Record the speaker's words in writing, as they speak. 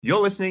You're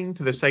listening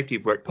to the Safety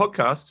of Work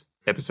podcast,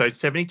 episode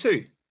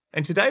 72.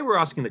 And today we're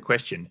asking the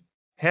question,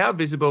 how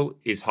visible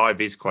is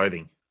high-vis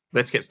clothing?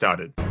 Let's get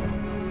started.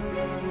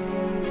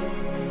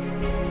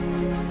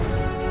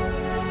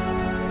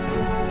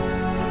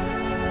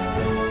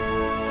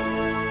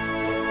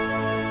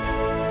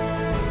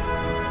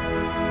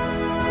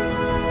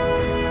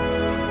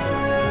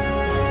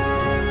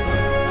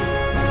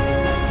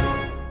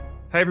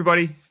 Hey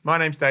everybody, my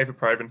name's David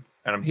Proven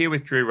and I'm here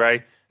with Drew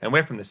Ray and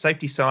we're from the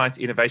Safety Science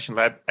Innovation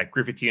Lab at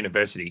Griffith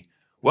University.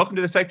 Welcome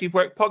to the Safety of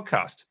Work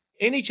podcast.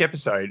 In each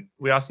episode,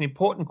 we ask an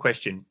important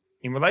question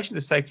in relation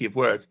to safety of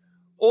work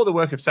or the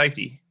work of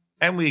safety,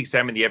 and we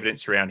examine the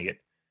evidence surrounding it.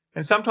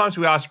 And sometimes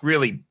we ask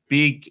really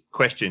big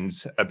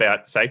questions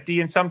about safety,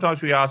 and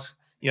sometimes we ask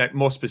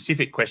more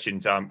specific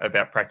questions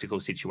about practical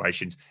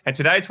situations. And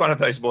today it's one of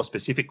those more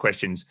specific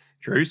questions,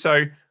 Drew.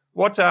 So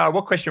what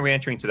question are we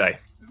answering today?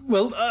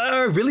 Well,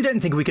 I really don't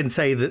think we can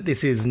say that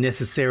this is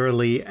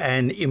necessarily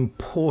an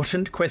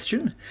important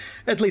question.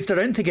 At least I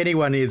don't think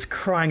anyone is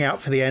crying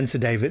out for the answer,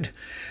 David.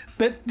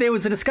 But there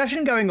was a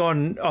discussion going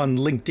on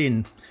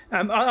LinkedIn.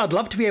 I'd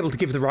love to be able to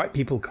give the right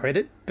people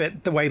credit,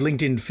 but the way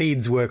LinkedIn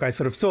feeds work, I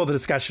sort of saw the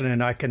discussion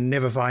and I can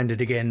never find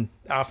it again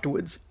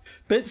afterwards.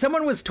 But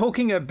someone was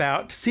talking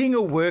about seeing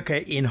a worker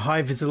in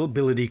high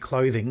visibility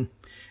clothing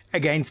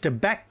against a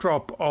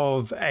backdrop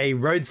of a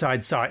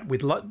roadside site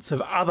with lots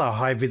of other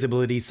high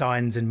visibility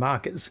signs and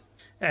markers.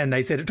 And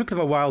they said it took them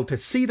a while to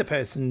see the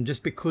person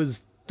just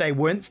because they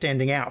weren't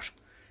standing out,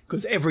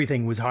 because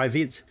everything was high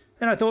vis.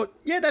 And I thought,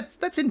 yeah,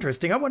 that's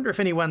interesting. I wonder if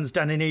anyone's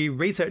done any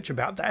research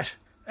about that.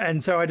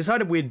 And so I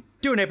decided we'd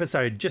do an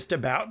episode just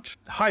about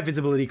high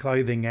visibility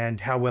clothing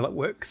and how well it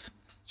works.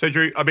 So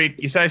Drew, I mean,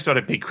 you say it's not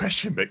a big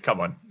question, but come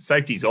on,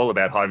 safety's all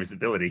about high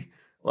visibility.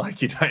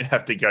 Like you don't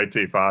have to go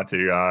too far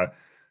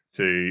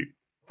to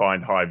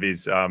find high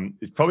vis.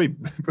 It's probably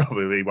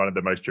one of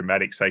the most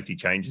dramatic safety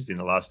changes in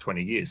the last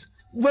 20 years.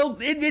 Well,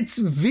 it's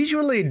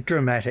visually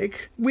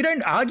dramatic. We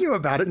don't argue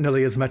about it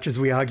nearly as much as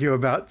we argue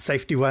about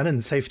safety 1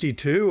 and safety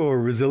 2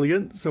 or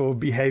resilience or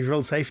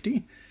behavioural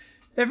safety.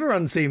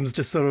 Everyone seems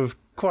just sort of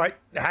quite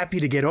happy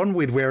to get on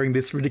with wearing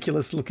this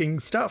ridiculous looking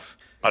stuff.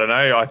 I don't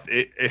know.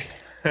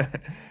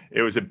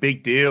 It was a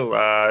big deal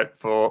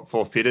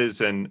for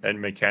fitters and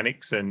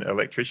mechanics and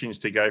electricians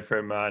to go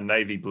from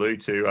navy blue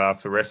to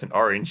fluorescent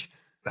orange.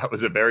 That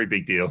was a very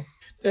big deal.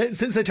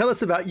 So tell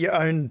us about your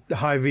own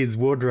high-vis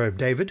wardrobe,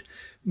 David.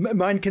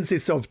 Mine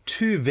consists of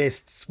 2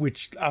 vests,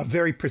 which are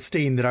very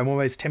pristine, that I'm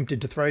almost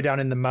tempted to throw down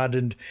in the mud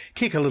and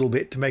kick a little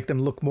bit to make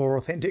them look more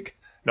authentic.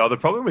 No, the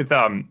problem with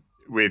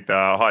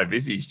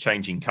high-vis is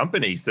changing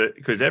companies,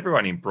 because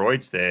everyone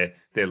embroids their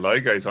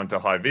logos onto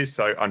high-vis.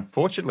 So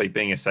unfortunately,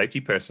 being a safety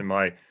person,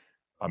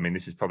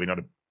 this is probably not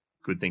a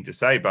good thing to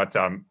say, but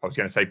I was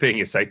going to say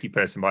being a safety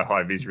person, my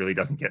high-vis really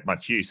doesn't get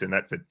much use, and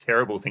that's a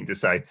terrible thing to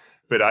say.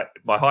 But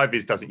my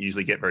high-vis doesn't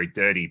usually get very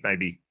dirty.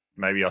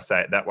 Maybe I'll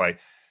say it that way.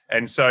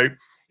 And so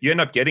you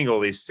end up getting all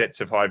these sets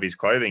of high-vis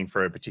clothing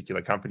for a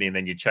particular company, and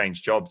then you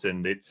change jobs,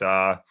 and it's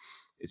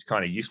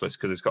kind of useless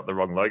because it's got the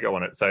wrong logo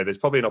on it. So there's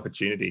probably an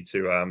opportunity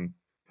to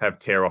have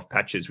tear-off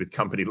patches with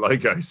company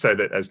logos, so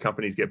that as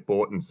companies get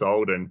bought and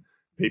sold and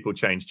people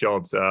change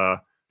jobs,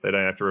 they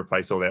don't have to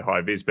replace all their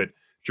high-vis. But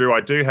Drew,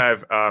 I do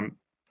have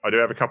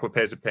a couple of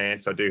pairs of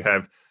pants. I do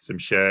have some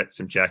shirts,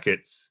 some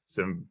jackets,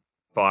 some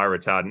fire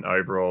retardant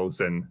overalls,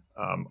 and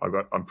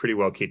I'm pretty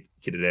well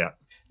kitted out.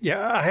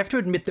 Yeah, I have to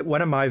admit that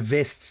one of my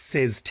vests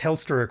says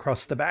Telstra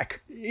across the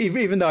back,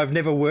 even though I've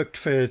never worked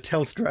for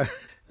Telstra.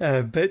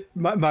 But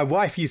my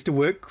wife used to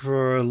work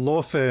for a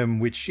law firm,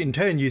 which in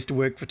turn used to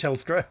work for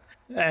Telstra,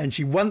 and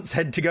she once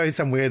had to go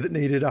somewhere that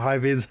needed a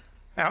high-vis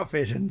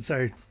outfit, and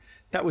so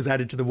that was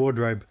added to the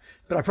wardrobe.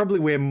 But I probably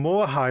wear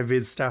more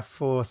high-vis stuff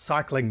for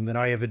cycling than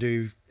I ever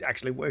do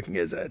actually working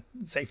as a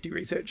safety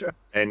researcher.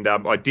 And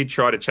I did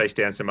try to chase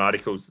down some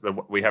articles.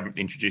 We haven't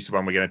introduced the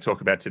one we're going to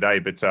talk about today,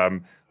 but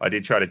I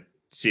did try to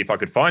see if I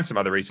could find some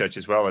other research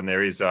as well. And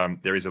there is a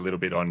little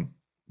bit on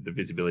the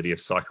visibility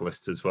of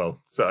cyclists as well.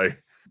 So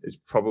it's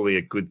probably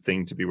a good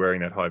thing to be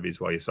wearing that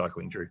high-vis while you're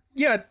cycling, Drew.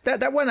 Yeah,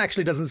 that one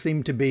actually doesn't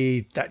seem to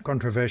be that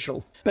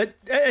controversial. But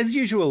as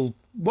usual,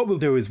 what we'll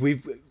do is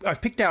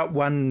I've picked out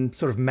one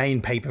sort of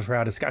main paper for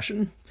our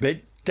discussion.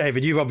 But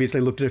David, you've obviously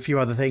looked at a few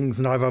other things,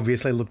 and I've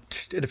obviously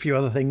looked at a few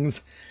other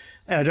things.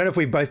 And I don't know if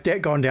we've both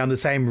gone down the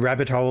same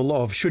rabbit hole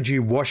of should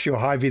you wash your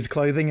high-vis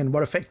clothing and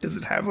what effect does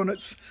it have on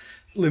its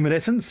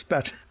luminescence,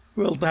 but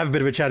we'll have a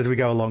bit of a chat as we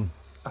go along.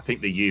 I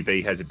think the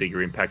UV has a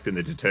bigger impact than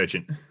the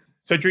detergent.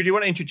 So, Drew, do you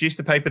want to introduce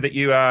the paper that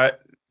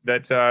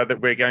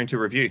that we're going to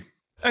review?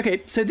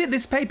 Okay, so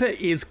this paper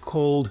is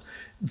called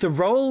The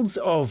Roles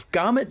of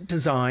Garment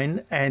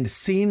Design and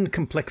Scene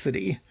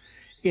Complexity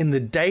in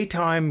the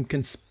Daytime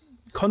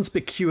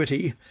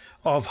Conspicuity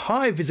of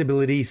High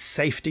Visibility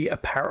Safety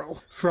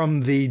Apparel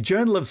from the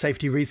Journal of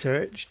Safety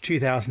Research,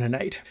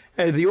 2008.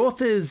 The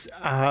authors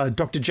are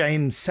Dr.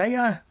 James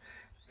Sayer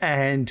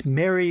and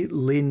Mary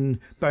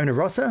Lynn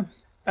Bonarosa.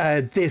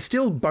 They're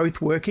still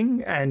both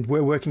working, and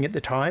were working at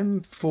the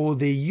time, for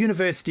the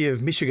University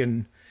of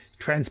Michigan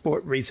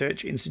Transport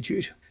Research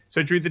Institute.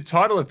 So, Drew, the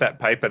title of that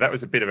paper, that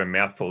was a bit of a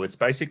mouthful. It's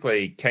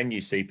basically, can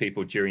you see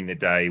people during the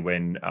day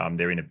when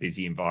they're in a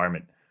busy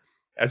environment?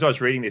 As I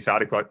was reading this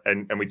article,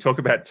 and we talk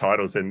about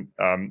titles, and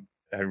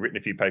have written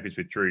a few papers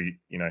with Drew,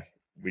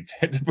 we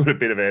tend to put a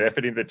bit of an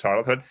effort into the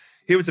title. But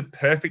here was a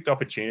perfect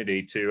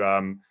opportunity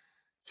to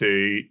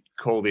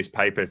call this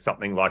paper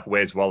something like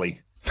 "Where's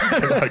Wally?"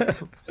 Like,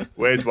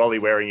 where's Wally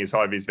wearing his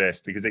high-vis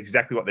vest? Because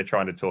exactly what they're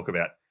trying to talk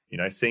about,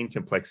 seeing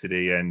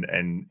complexity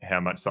and how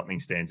much something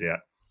stands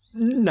out.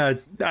 No,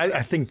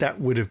 I think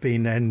that would have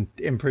been an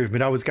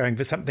improvement. I was going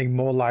for something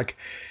more like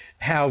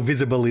how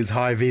visible is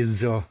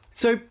high-vis.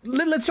 So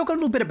let's talk a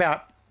little bit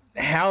about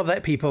how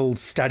that people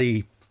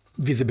study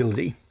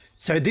visibility.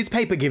 So this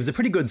paper gives a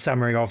pretty good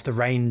summary of the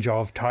range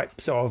of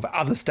types of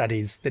other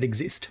studies that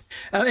exist.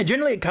 And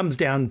generally it comes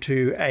down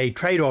to a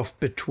trade-off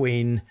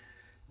between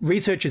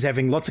researchers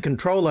having lots of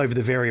control over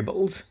the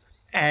variables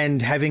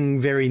and having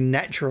very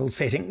natural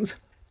settings.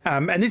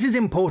 And this is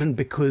important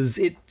because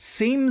it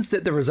seems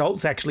that the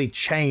results actually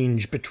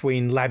change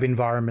between lab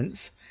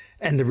environments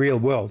and the real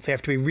world. So you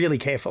have to be really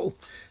careful.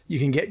 You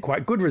can get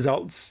quite good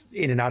results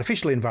in an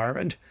artificial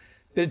environment,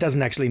 but it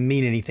doesn't actually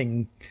mean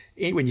anything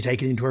when you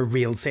take it into a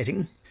real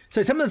setting.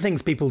 So some of the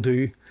things people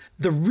do,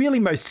 the really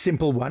most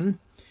simple one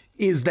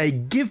is they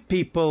give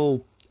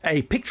people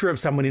a picture of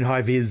someone in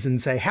high-vis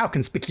and say, how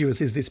conspicuous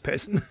is this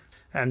person?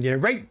 And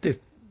rate this,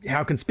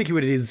 how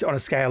conspicuous it is on a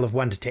scale of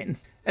 1 to 10.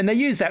 And they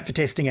use that for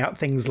testing out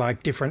things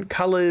like different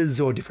colors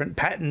or different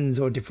patterns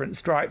or different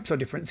stripes or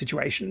different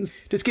situations.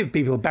 Just give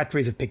people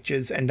batteries of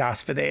pictures and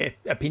ask for their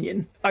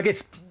opinion. I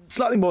guess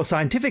slightly more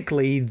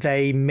scientifically,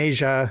 they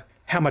measure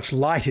how much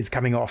light is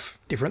coming off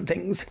different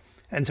things.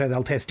 And so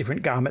they'll test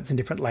different garments and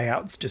different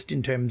layouts just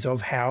in terms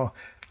of how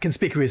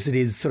conspicuous it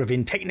is sort of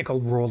in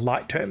technical raw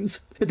light terms.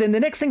 But then the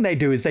next thing they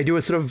do is they do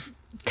a sort of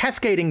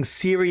cascading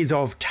series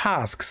of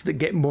tasks that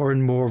get more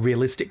and more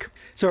realistic.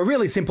 So a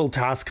really simple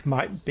task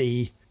might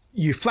be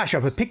you flash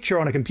up a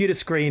picture on a computer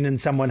screen and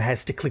someone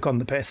has to click on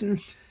the person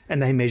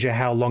and they measure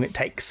how long it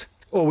takes.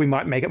 Or we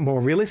might make it more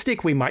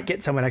realistic. We might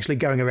get someone actually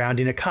going around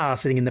in a car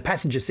sitting in the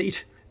passenger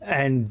seat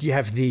and you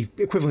have the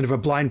equivalent of a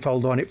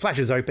blindfold on. It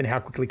flashes open. How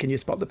quickly can you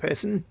spot the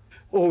person?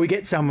 Or we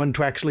get someone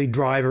to actually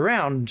drive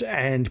around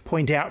and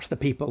point out the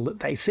people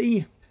that they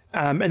see.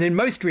 And then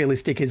most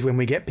realistic is when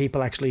we get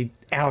people actually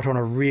out on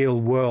a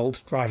real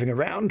world driving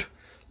around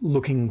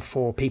looking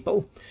for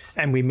people,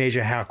 and we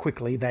measure how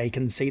quickly they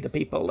can see the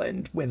people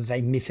and whether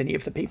they miss any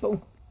of the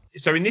people.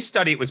 So in this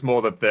study, it was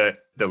more of the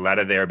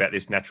latter there about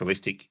this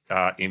naturalistic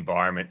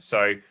environment.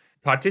 So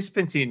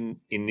participants in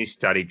this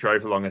study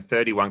drove along a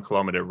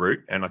 31-kilometre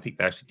route, and I think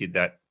they actually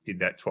did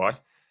that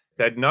twice.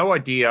 They had no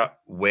idea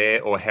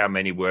where or how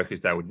many workers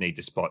they would need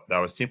to spot. They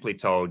were simply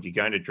told, you're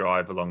going to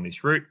drive along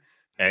this route.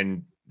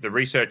 And the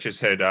researchers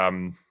had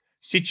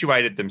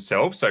situated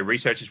themselves. So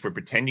researchers were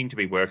pretending to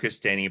be workers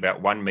standing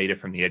about 1 metre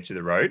from the edge of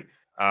the road.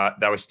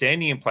 They were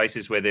standing in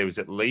places where there was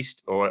at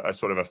least or a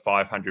sort of a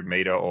 500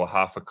 metre or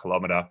half a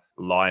kilometre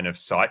line of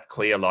sight,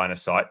 clear line of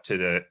sight to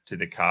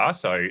the car.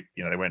 So,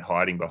 they weren't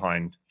hiding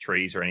behind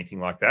trees or anything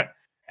like that.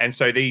 And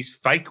so these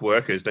fake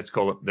workers, let's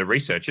call it the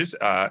researchers,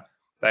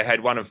 they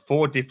had one of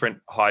 4 different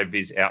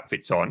high-vis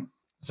outfits on.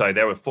 So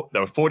there were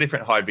 4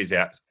 different high-vis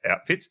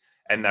outfits,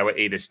 and they were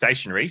either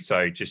stationary,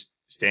 so just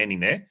standing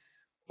there,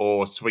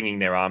 or swinging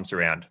their arms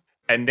around.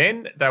 And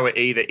then they were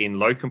either in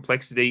low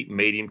complexity,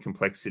 medium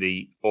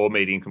complexity, or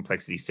medium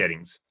complexity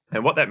settings.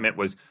 And what that meant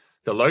was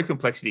the low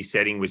complexity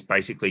setting was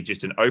basically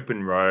just an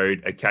open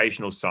road,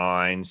 occasional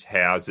signs,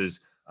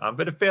 houses,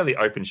 but a fairly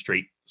open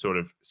street sort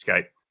of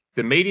scape.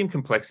 The medium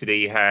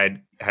complexity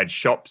had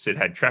shops, it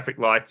had traffic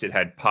lights, it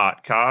had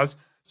parked cars.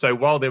 So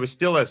while there was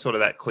still a sort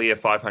of that clear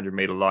 500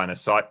 metre line of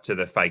sight to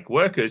the fake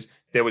workers,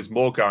 there was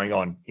more going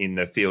on in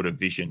the field of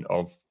vision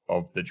of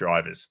the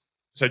drivers.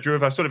 So Drew,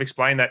 have I sort of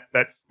explained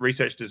that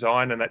research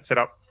design and that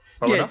setup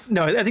well enough?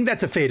 No, I think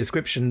that's a fair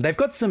description. They've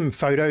got some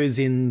photos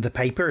in the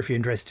paper if you're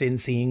interested in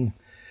seeing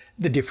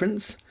the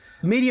difference.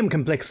 Medium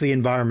complexity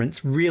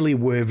environments really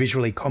were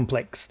visually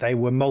complex. They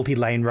were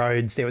multi-lane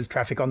roads. There was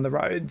traffic on the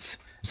roads.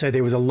 So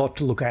there was a lot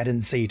to look at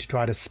and see to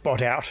try to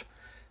spot out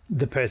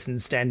the person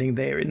standing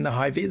there in the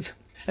high-vis.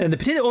 And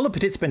all the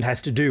participant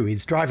has to do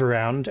is drive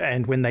around,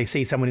 and when they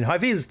see someone in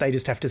high-vis, they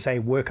just have to say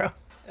worker.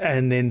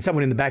 And then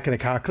someone in the back of the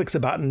car clicks a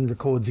button,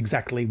 records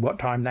exactly what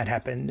time that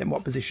happened and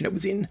what position it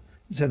was in,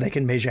 so they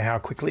can measure how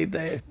quickly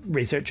the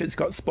researchers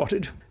got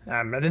spotted.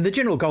 And then the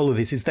general goal of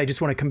this is they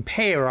just want to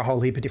compare a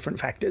whole heap of different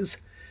factors.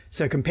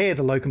 So compare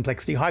the low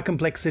complexity, high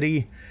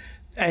complexity,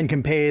 and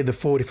compare the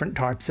 4 different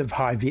types of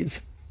high-vis,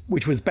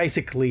 which was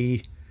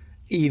basically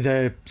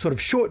either sort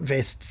of short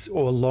vests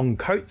or long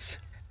coats,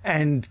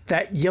 and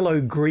that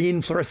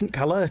yellow-green fluorescent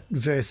colour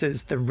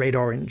versus the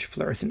red-orange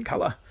fluorescent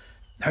colour.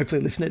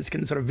 Hopefully listeners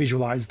can sort of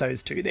visualize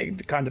those two. They're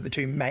kind of the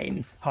 2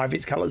 main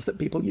high-vis colors that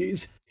people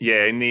use.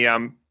 Yeah, in the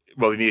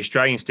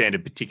Australian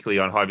standard, particularly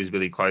on high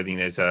visibility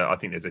clothing, I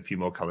think there's a few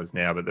more colors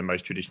now, but the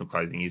most traditional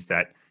clothing is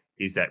that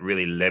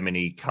really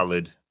lemony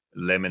colored,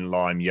 lemon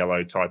lime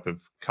yellow type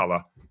of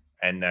color,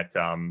 and that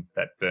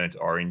burnt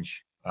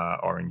orange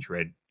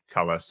red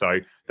color. So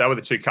that were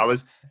the two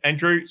colors. And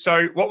Drew,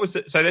 so what was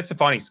it? So that's the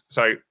findings.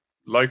 So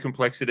low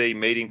complexity,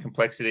 medium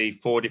complexity,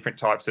 4 different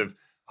types of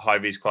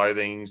high-vis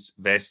clothings,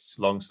 vests,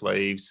 long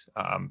sleeves,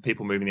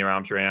 people moving their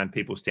arms around,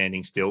 people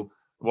standing still.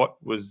 What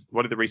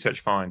did the research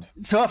find?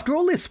 So after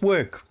all this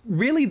work,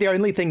 really the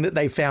only thing that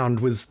they found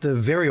was the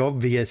very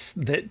obvious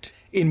that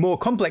in more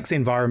complex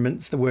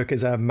environments, the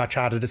workers are much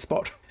harder to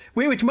spot.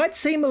 Which might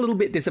seem a little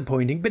bit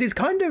disappointing, but is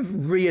kind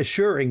of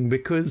reassuring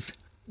because,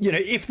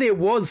 if there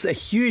was a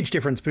huge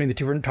difference between the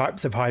different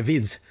types of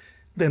high-vis,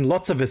 then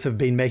lots of us have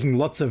been making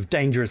lots of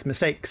dangerous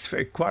mistakes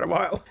for quite a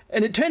while.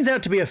 And it turns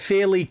out to be a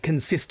fairly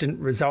consistent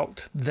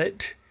result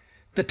that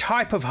the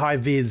type of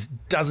high-vis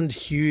doesn't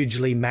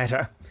hugely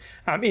matter.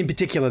 In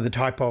particular, the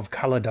type of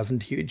colour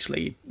doesn't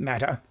hugely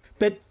matter.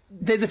 But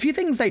there's a few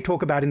things they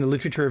talk about in the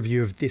literature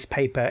review of this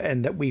paper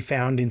and that we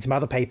found in some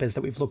other papers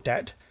that we've looked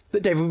at.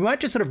 But David, we might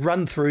just sort of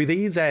run through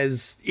these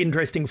as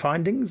interesting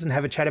findings and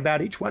have a chat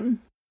about each one.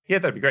 Yeah,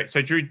 that'd be great.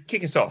 So Drew,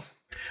 kick us off.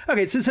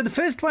 Okay, so the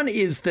first one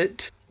is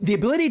that the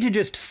ability to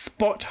just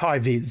spot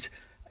high-vis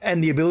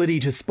and the ability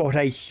to spot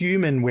a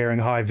human wearing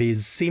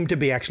high-vis seem to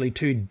be actually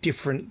two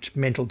different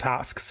mental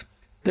tasks.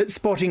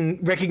 That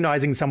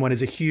recognizing someone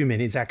as a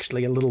human is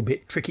actually a little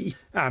bit tricky,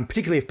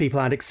 particularly if people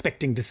aren't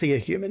expecting to see a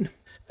human.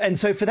 And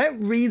so for that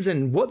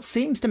reason, what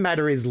seems to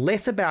matter is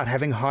less about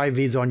having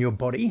high-vis on your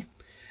body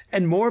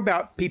and more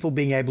about people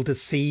being able to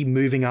see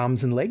moving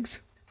arms and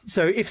legs.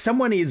 So if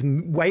someone is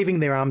waving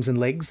their arms and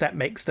legs, that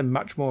makes them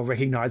much more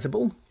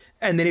recognizable.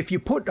 And then if you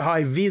put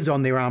high-vis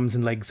on their arms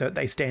and legs so that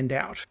they stand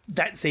out,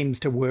 that seems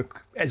to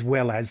work as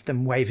well as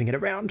them waving it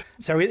around.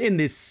 So in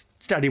this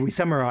study we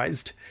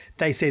summarized,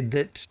 they said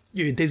that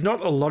there's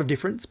not a lot of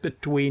difference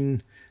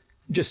between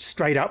just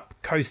straight up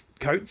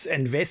coats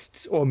and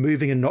vests or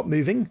moving and not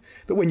moving.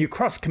 But when you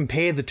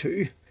cross-compare the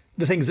two,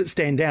 the things that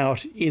stand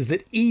out is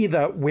that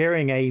either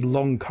wearing a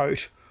long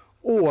coat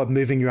or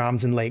moving your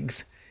arms and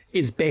legs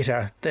is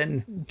better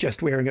than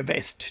just wearing a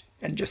vest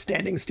and just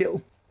standing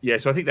still. Yeah,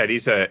 so I think that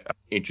is a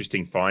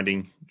interesting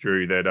finding,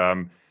 Drew, that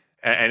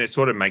and it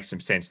sort of makes some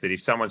sense that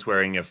if someone's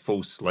wearing a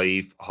full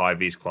sleeve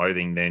high-vis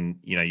clothing, then,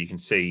 you can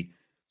see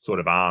sort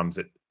of arms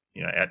at,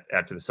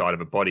 out to the side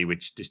of a body,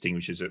 which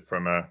distinguishes it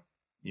from a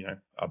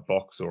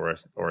box or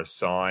a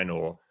sign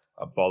or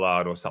a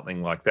bollard or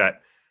something like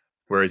that.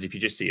 Whereas if you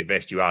just see a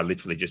vest, you are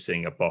literally just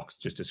seeing a box,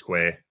 just a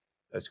square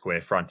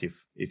front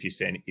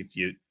if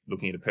you're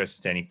looking at a person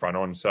standing front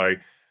on. So,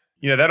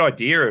 that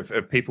idea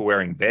of people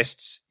wearing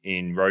vests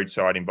in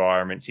roadside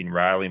environments, in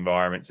rail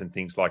environments and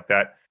things like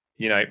that,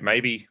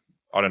 maybe,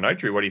 I don't know,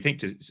 Drew, what do you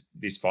think?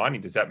 This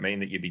finding, does that mean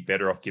that you'd be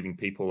better off giving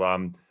people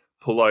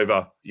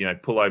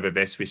pullover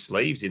vests with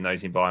sleeves in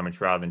those environments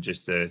rather than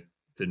just the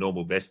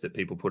normal vest that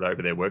people put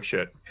over their work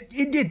shirt?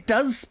 It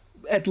does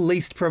at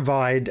least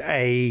provide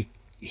a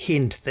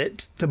hint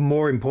that the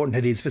more important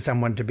it is for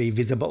someone to be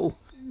visible,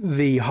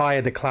 the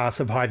higher the class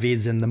of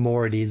high-vis and the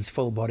more it is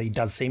full body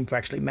does seem to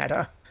actually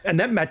matter. And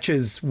that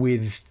matches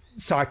with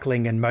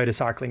cycling and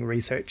motorcycling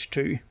research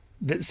too,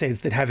 that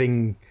says that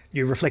having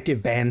your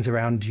reflective bands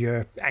around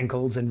your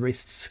ankles and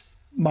wrists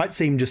might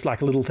seem just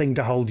like a little thing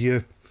to hold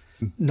your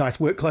nice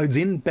work clothes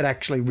in, but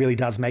actually really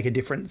does make a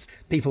difference.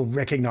 People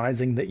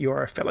recognizing that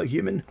you're a fellow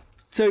human.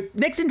 So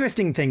next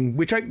interesting thing,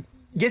 which I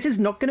guess is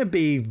not going to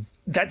be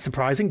that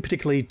surprising,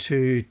 particularly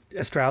to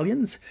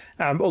Australians,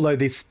 although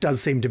this does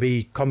seem to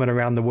be common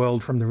around the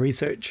world from the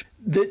research,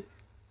 that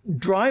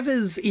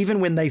drivers, even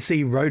when they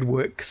see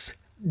roadworks,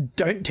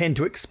 don't tend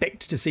to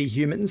expect to see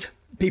humans.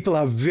 People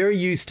are very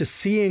used to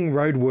seeing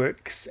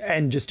roadworks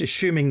and just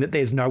assuming that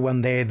there's no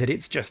one there, that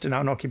it's just an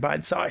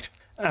unoccupied site,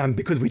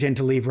 because we tend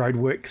to leave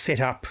roadworks set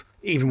up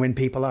even when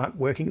people aren't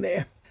working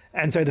there.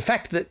 And so the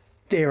fact that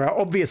there are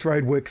obvious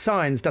roadwork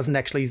signs doesn't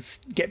actually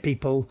get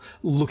people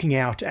looking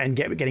out and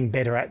getting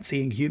better at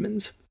seeing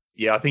humans.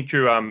 Yeah, I think,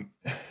 Drew,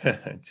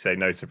 say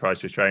no surprise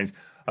to Australians,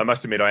 I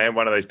must admit I am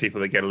one of those people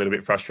that get a little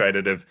bit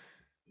frustrated of,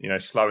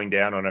 slowing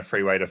down on a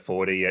freeway to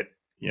 40 at,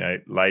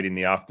 late in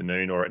the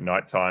afternoon or at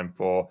nighttime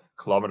for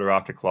kilometre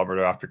after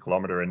kilometre after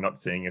kilometre and not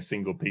seeing a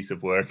single piece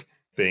of work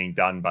being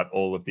done, but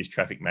all of this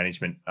traffic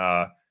management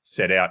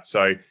set out.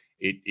 So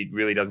it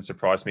really doesn't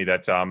surprise me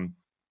that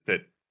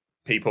that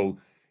people,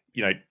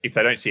 if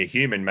they don't see a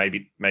human,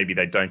 maybe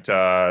they don't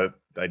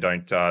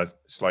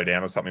slow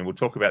down or something. We'll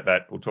talk about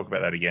that. We'll talk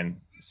about that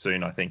again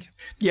soon, I think.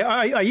 Yeah,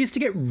 I used to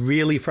get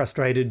really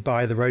frustrated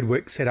by the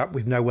roadwork set up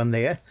with no one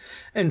there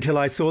until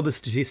I saw the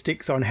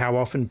statistics on how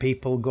often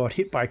people got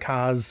hit by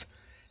cars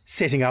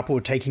setting up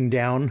or taking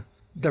down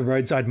the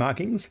roadside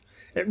markings.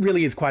 It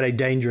really is quite a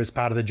dangerous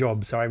part of the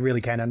job, so I really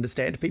can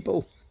understand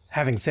people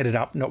having set it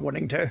up not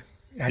wanting to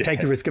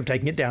take the risk of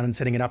taking it down and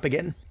setting it up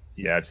again.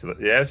 Yeah,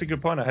 absolutely. Yeah, that's a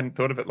good point. I hadn't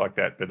thought of it like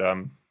that, but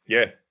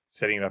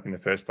setting it up in the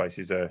first place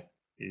is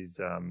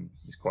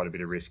quite a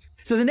bit of risk.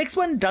 So the next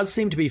one does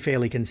seem to be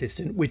fairly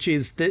consistent, which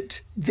is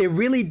that there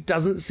really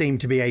doesn't seem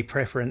to be a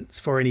preference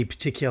for any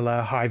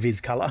particular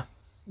high-vis colour.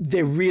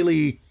 There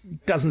really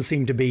doesn't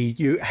seem to be,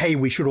 hey,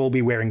 we should all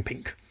be wearing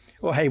pink,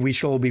 or hey, we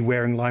should all be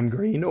wearing lime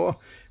green, or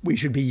we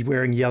should be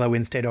wearing yellow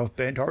instead of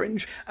burnt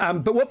orange.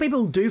 But what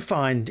people do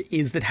find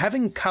is that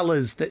having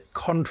colours that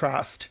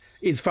contrast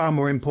is far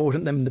more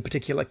important than the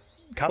particular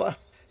colour.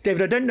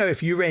 David, I don't know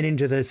if you ran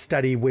into the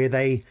study where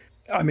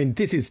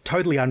this is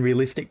totally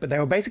unrealistic, but they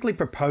were basically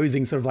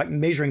proposing sort of like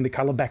measuring the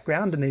colour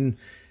background, and then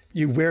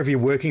wherever you're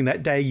working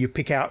that day, you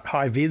pick out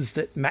high-vis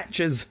that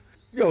matches,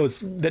 or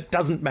that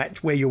doesn't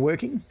match where you're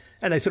working.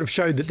 And they sort of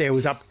showed that there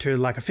was up to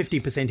like a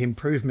 50%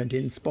 improvement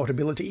in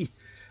spottability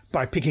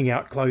by picking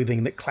out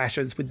clothing that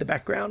clashes with the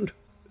background.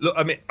 Look,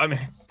 I mean,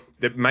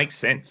 it makes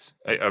sense.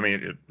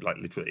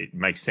 Literally, it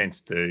makes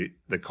sense. The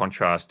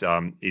contrast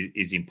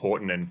is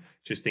important, and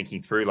just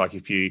thinking through, like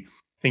if you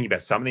think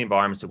about some of the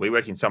environments that we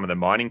work in, some of the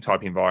mining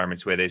type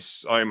environments where there's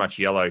so much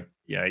yellow,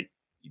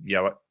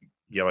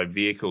 yellow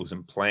vehicles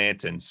and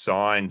plant and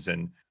signs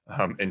and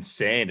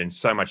sand and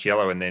so much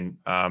yellow, and then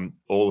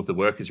all of the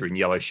workers are in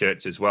yellow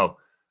shirts as well.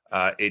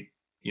 And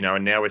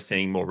now we're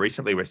seeing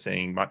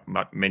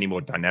many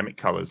more dynamic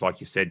colors, like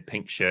you said,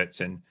 pink shirts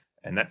and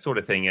that sort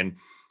of thing. And,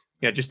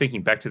 just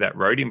thinking back to that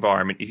road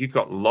environment, if you've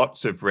got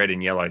lots of red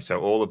and yellow,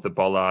 so all of the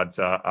bollards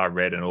are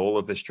red and all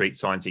of the street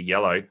signs are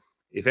yellow,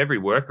 if every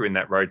worker in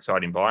that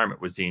roadside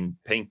environment was in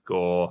pink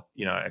or,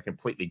 a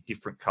completely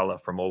different color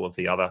from all of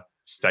the other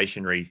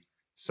stationary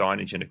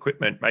signage and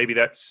equipment, maybe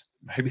that's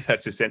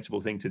a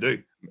sensible thing to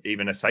do,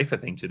 even a safer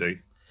thing to do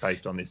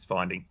based on this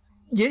finding.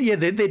 Yeah,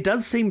 there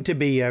does seem to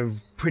be a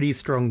pretty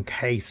strong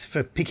case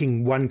for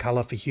picking one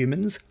colour for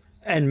humans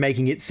and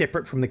making it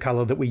separate from the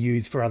colour that we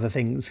use for other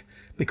things,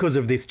 because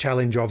of this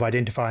challenge of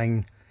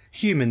identifying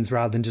humans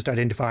rather than just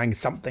identifying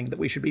something that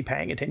we should be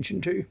paying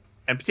attention to.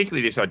 And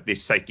particularly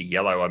this safety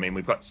yellow. I mean,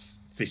 we've got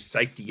this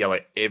safety yellow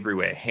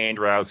everywhere.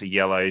 Handrails are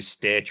yellow,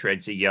 stair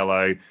treads are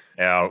yellow,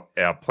 our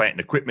plant and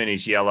equipment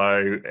is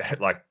yellow,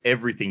 like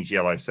everything's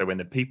yellow. So when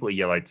the people are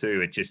yellow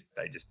too,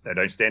 they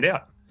don't stand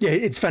out. Yeah,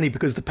 it's funny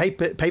because the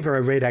paper I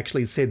read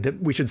actually said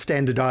that we should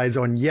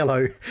standardise on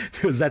yellow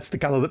because that's the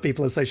colour that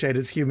people associate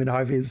as human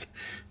high-vis.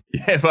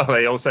 Yeah, well,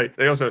 they also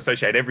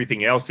associate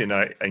everything else in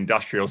an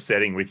industrial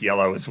setting with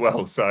yellow as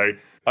well. So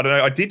I don't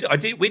know.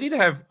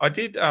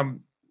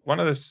 One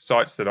of the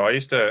sites that I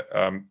used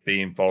to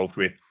be involved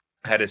with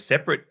had a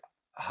separate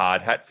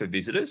hard hat for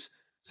visitors.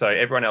 So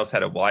everyone else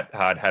had a white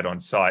hard hat on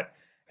site.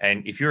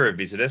 And if you're a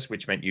visitor,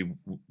 which meant you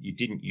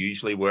didn't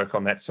usually work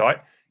on that site,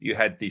 you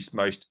had this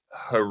most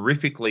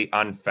horrifically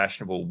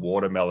unfashionable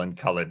watermelon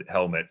coloured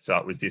helmet. So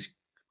it was this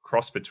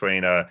cross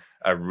between a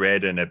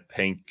red and a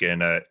pink,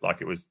 and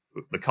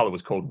the colour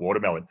was called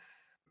watermelon.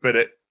 But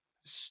it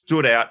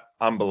stood out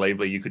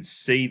unbelievably. You could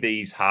see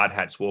these hard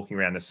hats walking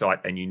around the site,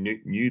 and you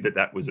knew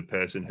that was a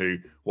person who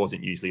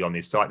wasn't usually on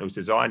this site. And it was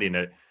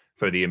designed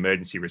for the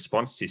emergency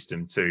response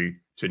system to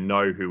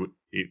know who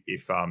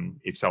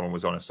if someone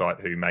was on a site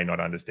who may not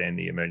understand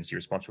the emergency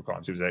response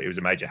requirements. It was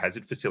a major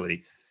hazard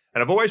facility.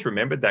 And I've always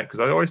remembered that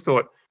because I always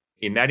thought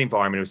in that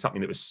environment, it was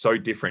something that was so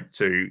different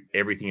to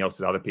everything else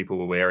that other people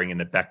were wearing in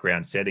the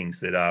background settings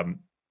that,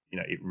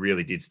 it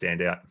really did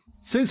stand out.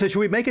 So should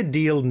we make a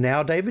deal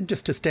now, David,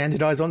 just to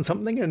standardise on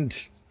something and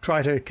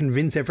try to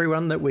convince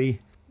everyone that we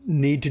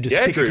need to just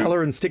pick Drew, a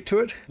colour and stick to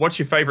it? What's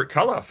your favourite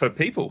colour for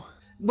people?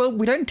 Well,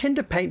 we don't tend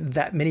to paint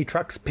that many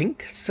trucks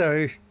pink,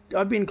 so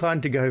I'd be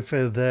inclined to go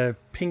for the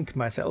pink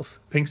myself.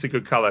 Pink's a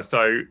good colour.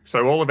 So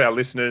all of our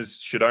listeners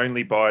should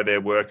only buy their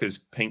workers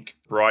pink,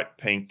 bright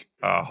pink,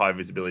 high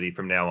visibility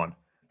from now on.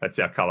 That's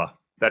our colour.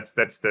 That's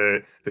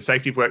the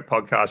Safety of Work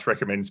podcast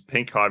recommends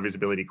pink high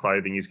visibility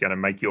clothing is going to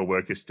make your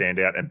workers stand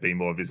out and be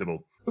more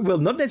visible. Well,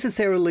 not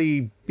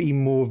necessarily be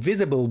more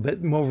visible,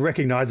 but more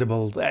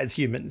recognisable as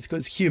humans,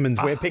 because humans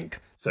wear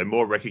pink. So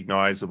more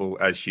recognisable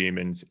as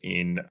humans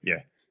in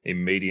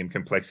medium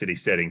complexity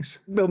settings.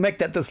 We'll make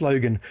that the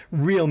slogan.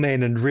 Real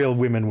men and real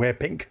women wear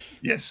pink.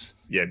 Yes.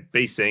 Yeah.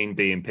 Be seen,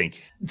 be in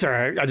pink.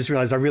 Sorry, I just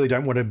realised I really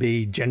don't want to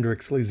be gender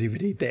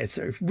exclusivity there.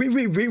 So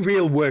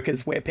real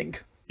workers wear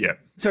pink. Yeah.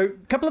 So a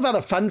couple of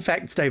other fun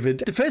facts,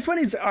 David. The first one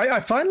is I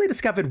finally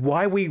discovered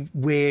why we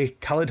wear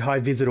coloured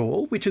high-vis at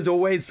all, which has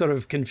always sort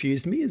of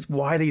confused me, is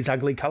why these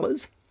ugly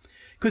colours.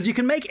 Because you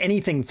can make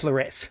anything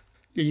fluoresce.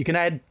 You can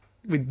add,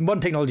 with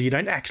modern technology, you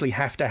don't actually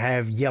have to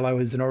have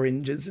yellows and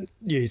oranges,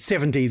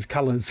 70s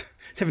colours,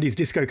 70s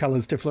disco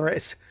colours to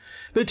fluoresce.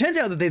 But it turns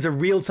out that there's a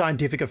real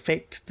scientific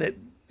effect that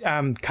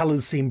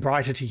colours seem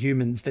brighter to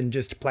humans than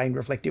just plain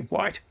reflective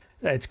white.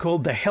 It's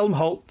called the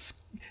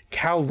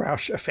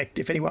Helmholtz-Kohlrausch effect,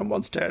 if anyone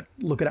wants to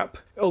look it up.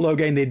 Although,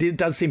 again, there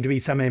does seem to be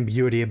some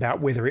ambiguity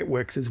about whether it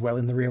works as well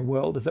in the real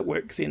world as it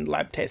works in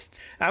lab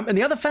tests. And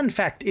the other fun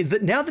fact is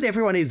that now that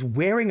everyone is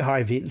wearing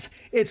high-vis,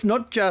 it's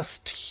not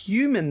just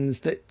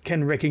humans that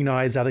can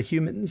recognise other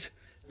humans.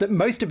 That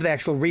most of the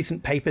actual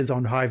recent papers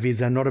on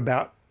high-vis are not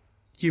about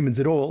humans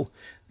at all.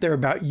 They're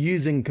about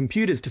using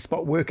computers to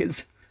spot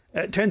workers.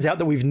 It turns out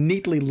that we've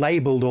neatly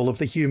labelled all of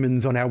the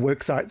humans on our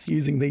work sites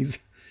using these.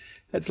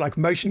 It's like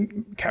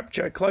motion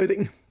capture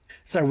clothing.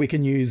 So we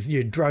can use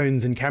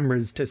drones and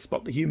cameras to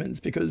spot the humans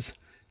because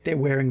they're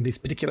wearing this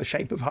particular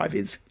shape of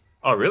high-vis.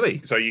 Oh,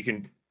 really? So you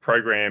can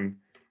program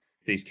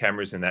these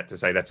cameras and that to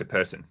say that's a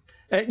person.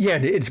 Yeah,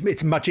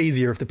 it's much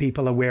easier if the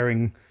people are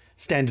wearing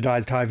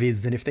standardized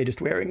high-vis than if they're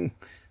just wearing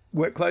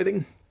work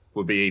clothing.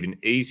 Would be even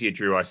easier,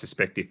 Drew, I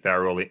suspect, if they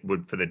were all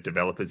for the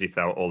developers, if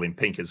they were all in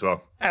pink as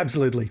well.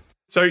 Absolutely.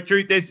 So,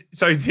 Drew, this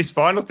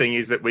final thing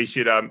is that we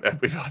should, I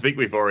think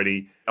we've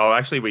already,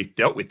 we've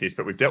dealt with this,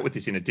 but we've dealt with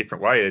this in a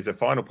different way. There's a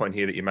final point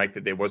here that you make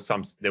that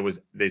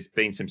there's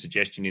been some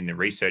suggestion in the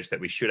research that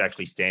we should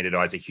actually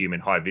standardize a human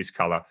high-vis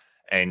color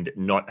and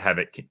not have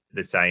it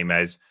the same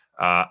as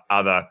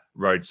other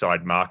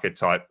roadside marker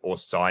type or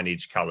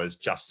signage colors,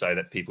 just so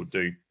that people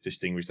do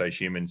distinguish those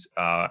humans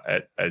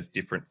as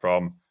different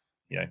from,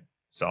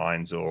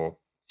 signs or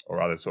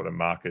other sort of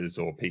markers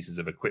or pieces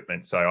of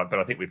equipment. But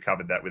I think we've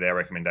covered that with our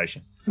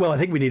recommendation. Well, I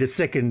think we need a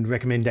second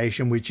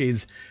recommendation, which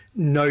is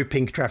no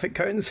pink traffic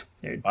cones.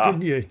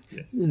 Yes.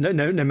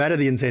 No matter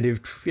the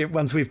incentive,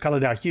 once we've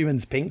coloured our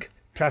humans pink,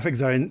 traffic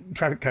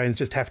cones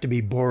just have to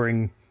be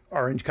boring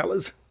orange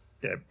colours.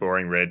 Yeah,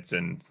 boring reds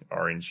and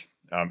orange.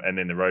 And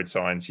then the road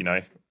signs,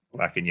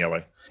 black and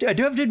yellow. I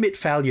do have to admit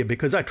failure,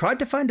 because I tried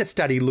to find a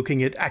study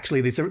looking at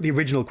actually the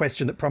original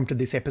question that prompted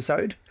this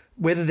episode,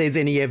 whether there's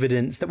any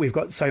evidence that we've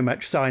got so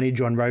much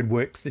signage on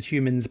roadworks that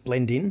humans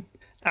blend in.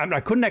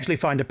 I couldn't actually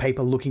find a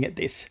paper looking at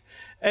this.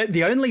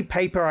 The only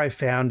paper I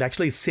found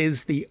actually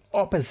says the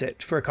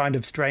opposite for a kind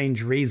of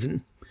strange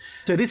reason.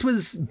 So this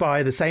was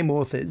by the same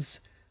authors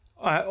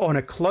on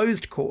a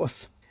closed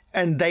course,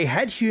 and they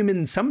had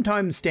humans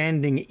sometimes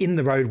standing in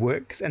the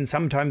roadworks and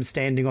sometimes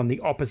standing on the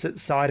opposite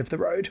side of the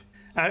road.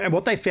 And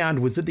what they found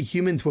was that the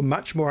humans were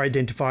much more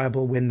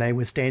identifiable when they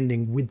were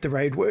standing with the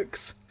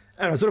roadworks.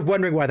 And I was sort of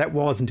wondering why that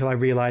was until I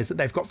realised that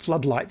they've got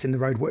floodlights in the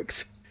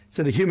roadworks.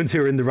 So the humans who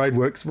were in the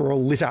roadworks were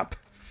all lit up,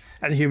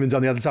 and the humans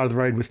on the other side of the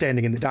road were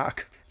standing in the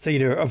dark. So,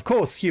 of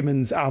course,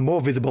 humans are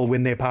more visible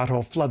when they're part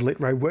of floodlit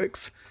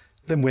roadworks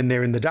than when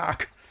they're in the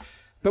dark.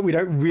 But we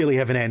don't really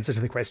have an answer to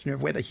the question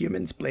of whether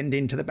humans blend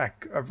into the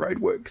back of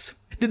roadworks.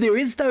 There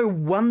is, though,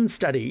 one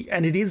study,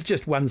 and it is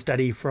just one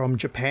study from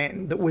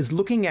Japan, that was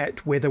looking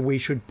at whether we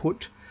should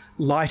put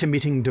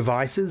light-emitting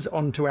devices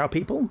onto our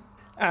people.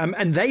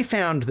 And they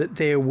found that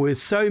there were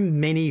so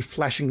many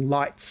flashing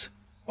lights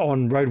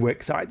on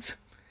roadwork sites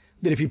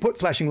that if you put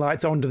flashing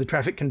lights onto the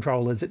traffic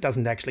controllers, it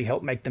doesn't actually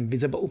help make them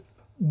visible.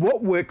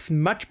 What works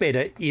much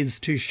better is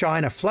to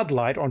shine a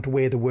floodlight onto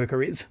where the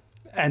worker is.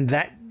 And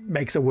that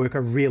makes a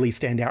worker really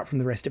stand out from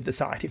the rest of the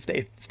site. If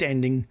they're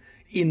standing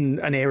in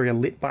an area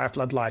lit by a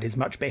floodlight is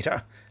much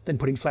better than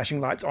putting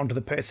flashing lights onto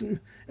the person,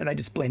 and they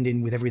just blend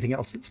in with everything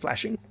else that's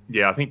flashing.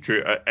 Yeah, I think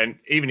true. And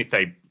even if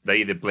they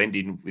either blend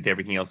in with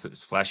everything else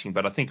that's flashing,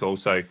 but I think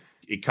also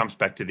it comes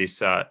back to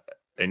this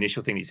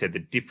initial thing that you said, the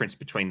difference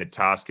between the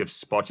task of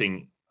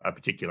spotting a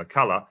particular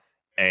color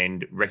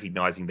and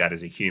recognizing that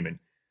as a human.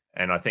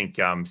 And I think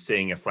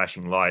seeing a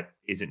flashing light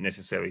isn't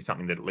necessarily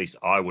something that at least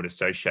I would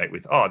associate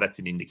with, that's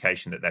an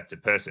indication that that's a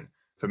person.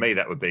 For me,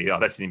 that would be,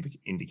 that's an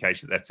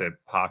indication that that's a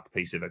parked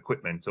piece of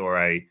equipment or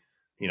a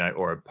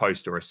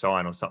post or a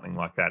sign or something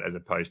like that, as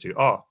opposed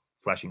to,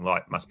 flashing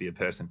light must be a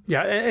person.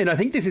 Yeah, and I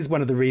think this is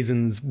one of the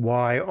reasons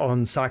why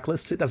on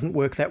cyclists it doesn't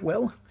work that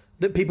well,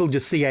 that people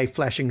just see a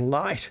flashing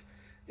light.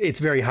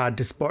 It's very hard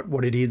to spot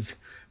what it is.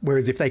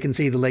 Whereas if they can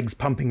see the legs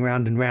pumping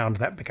round and round,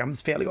 that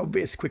becomes fairly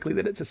obvious quickly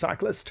that it's a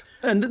cyclist.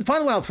 And the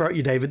final one I'll throw at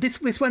you, David,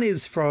 this one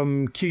is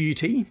from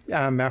QUT,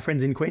 our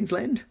friends in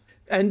Queensland.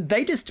 And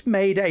they just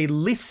made a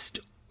list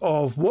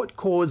of what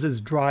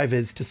causes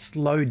drivers to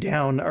slow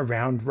down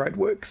around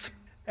roadworks.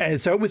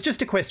 So it was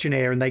just a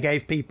questionnaire, and they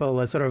gave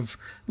people a sort of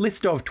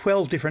list of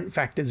 12 different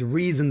factors,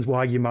 reasons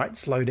why you might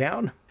slow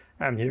down.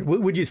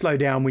 Would you slow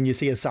down when you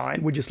see a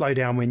sign? Would you slow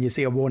down when you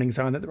see a warning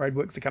sign that the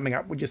roadworks are coming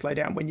up? Would you slow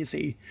down when you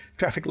see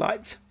traffic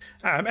lights?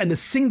 And the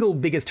single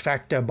biggest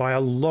factor by a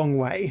long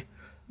way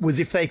was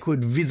if they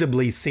could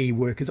visibly see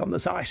workers on the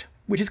site,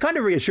 which is kind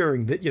of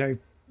reassuring that,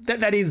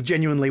 that is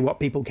genuinely what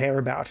people care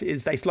about,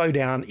 is they slow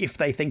down if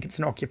they think it's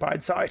an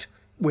occupied site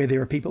where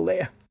there are people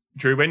there.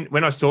 Drew,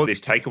 when I saw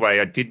this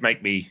takeaway, it did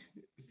make me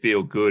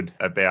feel good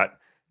about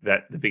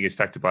that. The biggest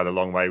factor by the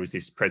long way was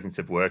this presence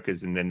of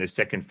workers. And then the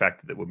second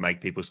factor that would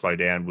make people slow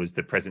down was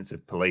the presence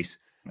of police.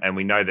 And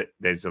we know that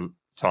there's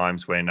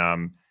times when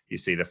you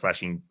see the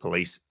flashing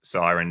police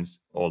sirens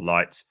or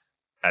lights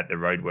at the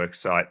roadwork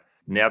site.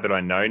 Now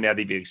that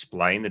you've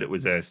explained that it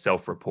was a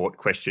self-report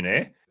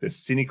questionnaire, the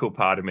cynical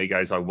part of me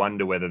goes, I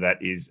wonder whether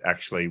that is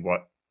actually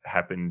what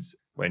happens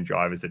when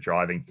drivers are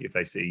driving, if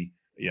they see,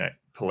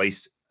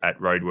 police at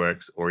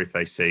roadworks or if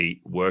they see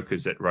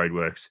workers at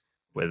roadworks,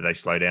 whether they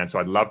slow down. So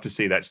I'd love to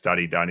see that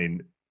study done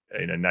in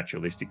a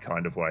naturalistic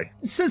kind of way.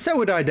 So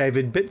would I,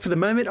 David. But for the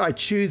moment, I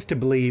choose to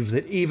believe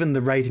that even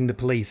the rating the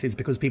police is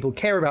because people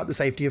care about the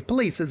safety of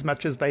police as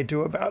much as they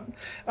do about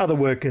other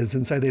workers.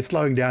 And so they're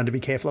slowing down to be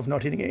careful of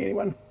not hitting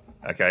anyone.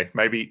 Okay,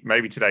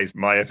 maybe today's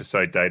my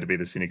episode day to be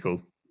the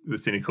cynical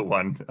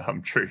one,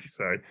 Drew.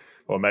 So,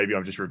 or maybe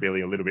I'm just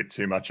revealing a little bit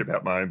too much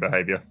about my own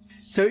behaviour.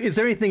 So is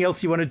there anything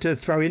else you wanted to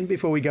throw in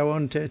before we go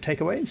on to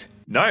takeaways?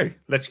 No,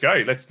 let's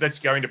go. Let's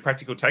go into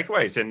practical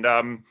takeaways.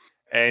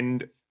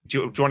 And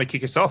do you want to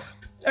kick us off?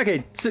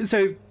 Okay,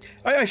 so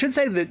I should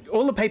say that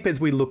all the papers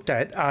we looked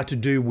at are to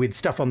do with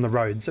stuff on the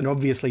roads, and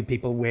obviously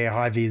people wear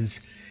high-vis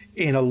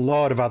in a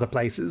lot of other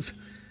places,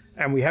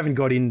 and we haven't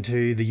got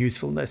into the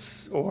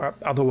usefulness or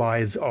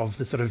otherwise of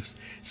the sort of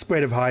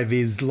spread of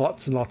high-vis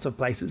lots and lots of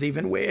places,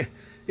 even where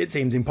it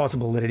seems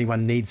impossible that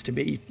anyone needs to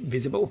be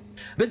visible.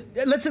 But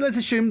let's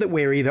assume that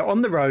we're either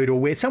on the road or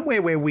we're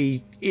somewhere where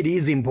it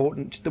is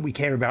important that we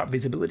care about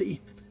visibility.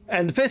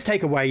 And the first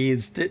takeaway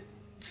is that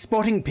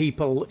spotting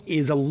people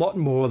is a lot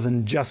more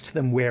than just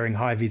them wearing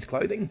high-vis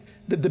clothing.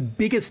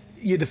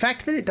 The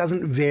fact that it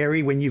doesn't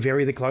vary when you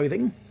vary the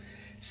clothing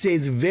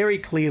says very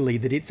clearly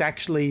that it's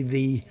actually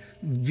the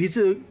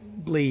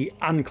visibly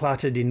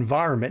uncluttered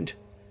environment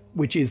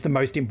which is the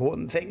most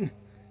important thing,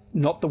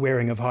 not the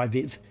wearing of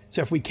high-vis.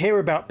 So if we care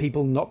about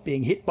people not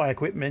being hit by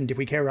equipment, if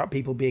we care about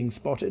people being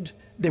spotted,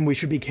 then we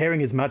should be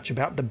caring as much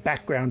about the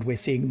background we're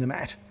seeing them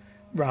at,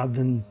 rather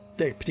than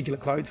the particular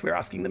clothes we're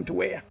asking them to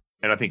wear.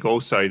 And I think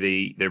also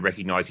the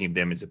recognizing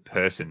them as a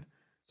person.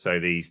 So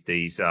these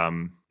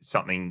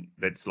something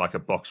that's like a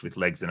box with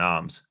legs and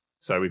arms.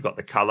 So we've got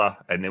the color,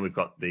 and then we've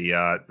got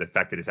the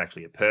fact that it's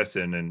actually a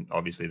person, and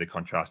obviously the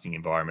contrasting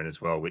environment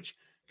as well, which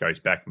goes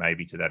back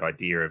maybe to that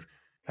idea of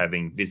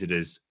having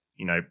visitors,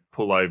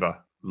 pull over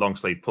long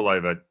sleeve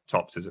pullover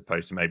tops as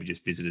opposed to maybe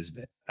just visitors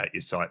at your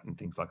site and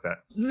things like that.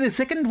 The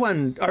second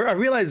one, I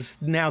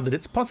realise now that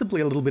it's possibly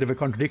a little bit of a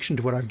contradiction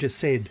to what I've just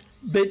said,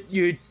 but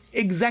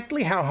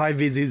exactly how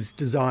high-vis is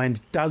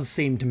designed does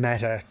seem to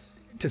matter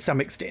to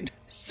some extent.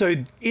 So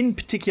in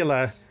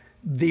particular,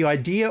 the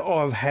idea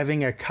of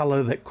having a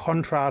colour that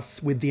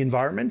contrasts with the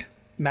environment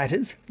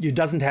matters. It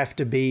doesn't have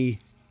to be,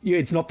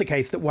 it's not the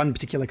case that one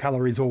particular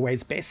colour is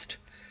always best.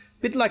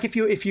 But like if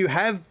you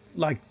have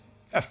like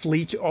a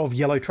fleet of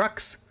yellow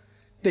trucks,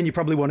 then you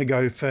probably want to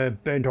go for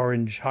burnt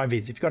orange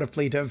high-vis. If you've got a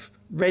fleet of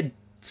red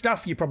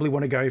stuff, you probably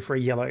want to go for a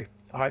yellow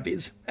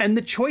high-vis. And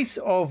the choice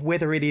of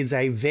whether it is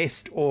a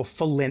vest or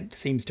full length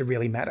seems to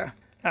really matter.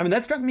 I mean,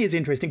 that struck me as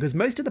interesting because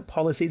most of the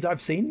policies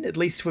I've seen, at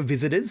least for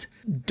visitors,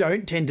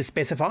 don't tend to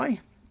specify.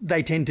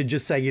 They tend to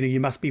just say, you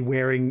must be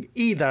wearing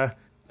either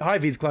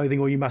high-vis clothing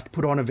or you must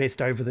put on a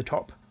vest over the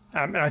top.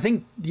 And I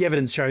think the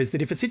evidence shows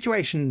that if a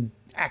situation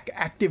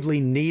actively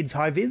needs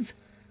high-vis,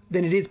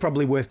 then it is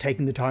probably worth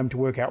taking the time to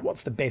work out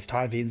what's the best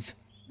high-vis,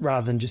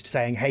 rather than just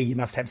saying, hey, you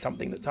must have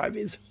something that's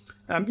high-vis.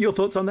 Your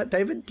thoughts on that,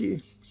 David?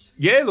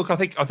 Yeah, look, I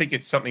think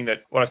it's something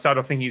that what I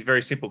started off thinking is a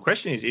very simple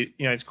question.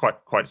 It's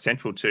quite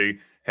central to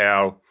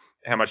how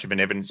much of an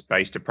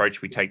evidence-based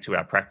approach we take to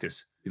our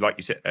practice. Like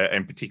you said,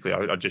 and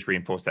particularly, I'll just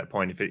reinforce that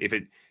point.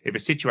 If a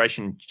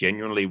situation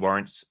genuinely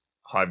warrants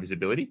high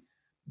visibility,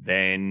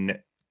 then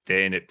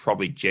it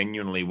probably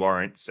genuinely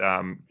warrants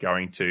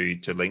going to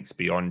lengths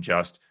beyond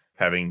just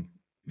having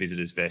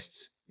visitors'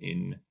 vests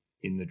in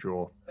the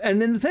drawer.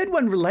 And then the third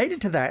one related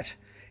to that,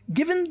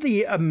 given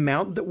the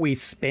amount that we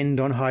spend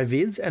on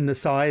high-vis and the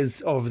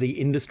size of the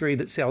industry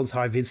that sells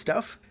high-vis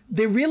stuff,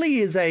 there really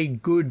is a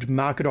good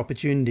market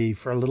opportunity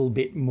for a little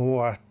bit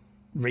more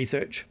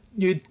research.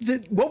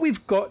 What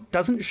we've got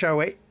doesn't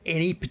show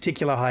any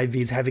particular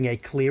high-vis having a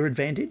clear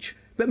advantage,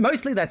 but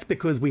mostly that's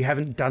because we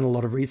haven't done a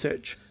lot of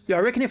research. I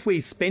reckon if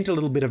we spent a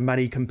little bit of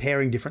money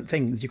comparing different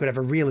things, you could have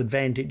a real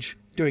advantage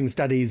doing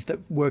studies that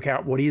work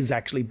out what is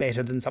actually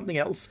better than something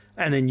else,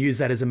 and then use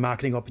that as a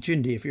marketing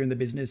opportunity if you're in the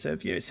business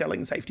of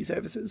selling safety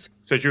services.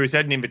 So Drew, is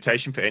that an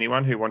invitation for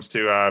anyone who wants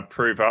to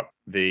prove up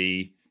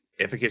the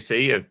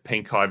efficacy of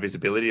pink high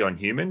visibility on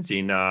humans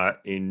in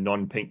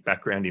non-pink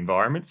background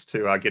environments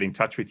to get in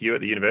touch with you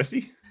at the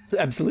university?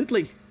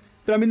 Absolutely.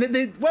 But I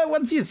mean,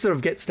 once you sort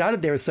of get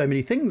started, there are so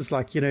many things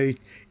like,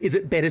 is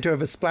it better to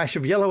have a splash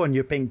of yellow on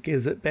your pink?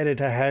 Is it better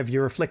to have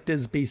your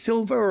reflectors be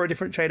silver or a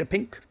different shade of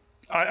pink?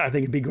 I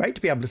think it'd be great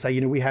to be able to say,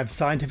 we have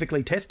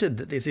scientifically tested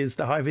that this is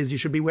the high-vis you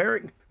should be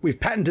wearing. We've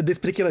patented this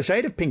particular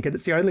shade of pink and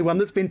it's the only one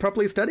that's been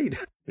properly studied.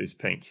 This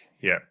pink,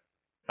 yeah.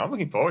 I'm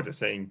looking forward to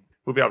seeing,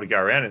 we'll be able to go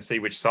around and see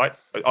which site.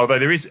 Although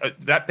there is,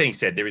 that being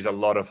said, there is a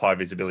lot of high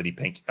visibility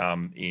pink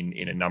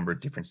in a number of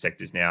different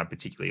sectors now,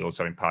 particularly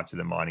also in parts of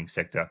the mining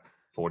sector.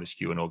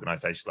 Fortescue and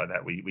organisations like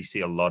that, we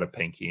see a lot of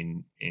pink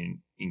in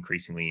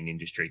increasingly in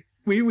industry.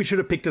 We should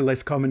have picked a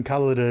less common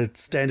colour to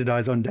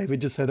standardise on,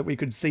 David, just so that we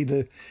could see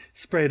the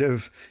spread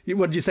of,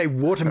 what did you say,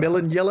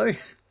 watermelon yellow?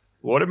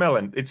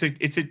 Watermelon. It's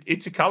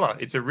a colour.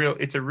 It's the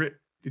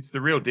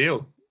real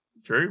deal,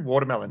 Drew.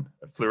 Watermelon,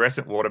 a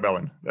fluorescent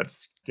watermelon.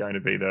 That's going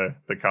to be the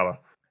colour.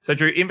 So,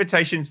 Drew,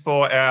 invitations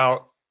for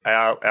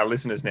our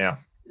listeners now.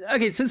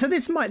 Okay, so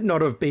this might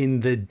not have been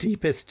the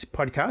deepest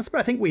podcast, but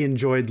I think we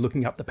enjoyed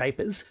looking up the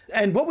papers.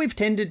 And what we've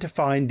tended to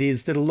find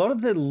is that a lot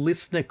of the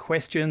listener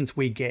questions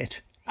we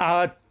get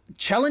are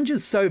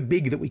challenges so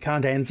big that we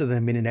can't answer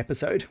them in an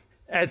episode.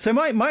 So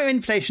my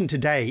invitation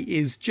today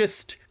is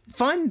just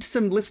find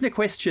some listener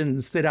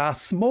questions that are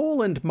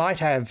small and might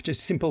have just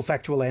simple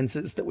factual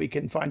answers that we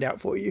can find out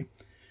for you.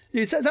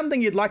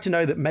 Something you'd like to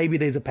know that maybe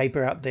there's a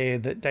paper out there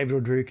that David or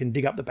Drew can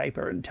dig up the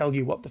paper and tell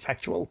you what the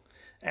factual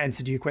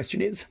answer to your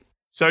question is.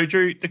 So,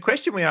 Drew, the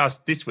question we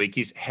asked this week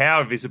is,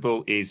 how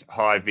visible is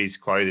high-vis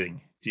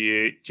clothing? Do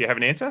you have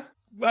an answer?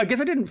 I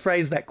guess I didn't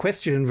phrase that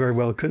question very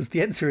well, because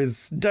the answer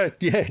is don't.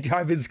 Yeah,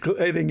 high-vis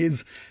clothing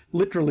is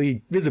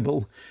literally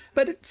visible.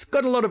 But it's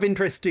got a lot of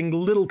interesting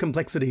little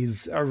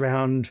complexities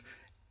around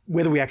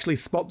whether we actually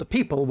spot the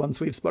people once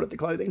we've spotted the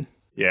clothing.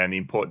 Yeah, and the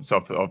importance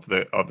of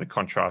the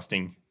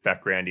contrasting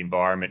background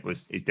environment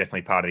is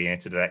definitely part of the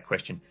answer to that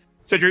question.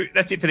 So, Drew,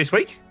 that's it for this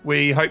week.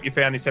 We hope you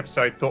found this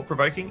episode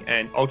thought-provoking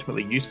and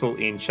ultimately useful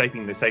in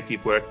shaping the safety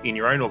of work in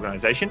your own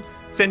organisation.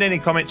 Send any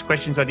comments,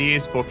 questions,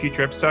 ideas for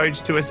future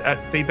episodes to us at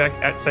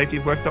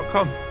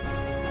feedback@safetyofwork.com.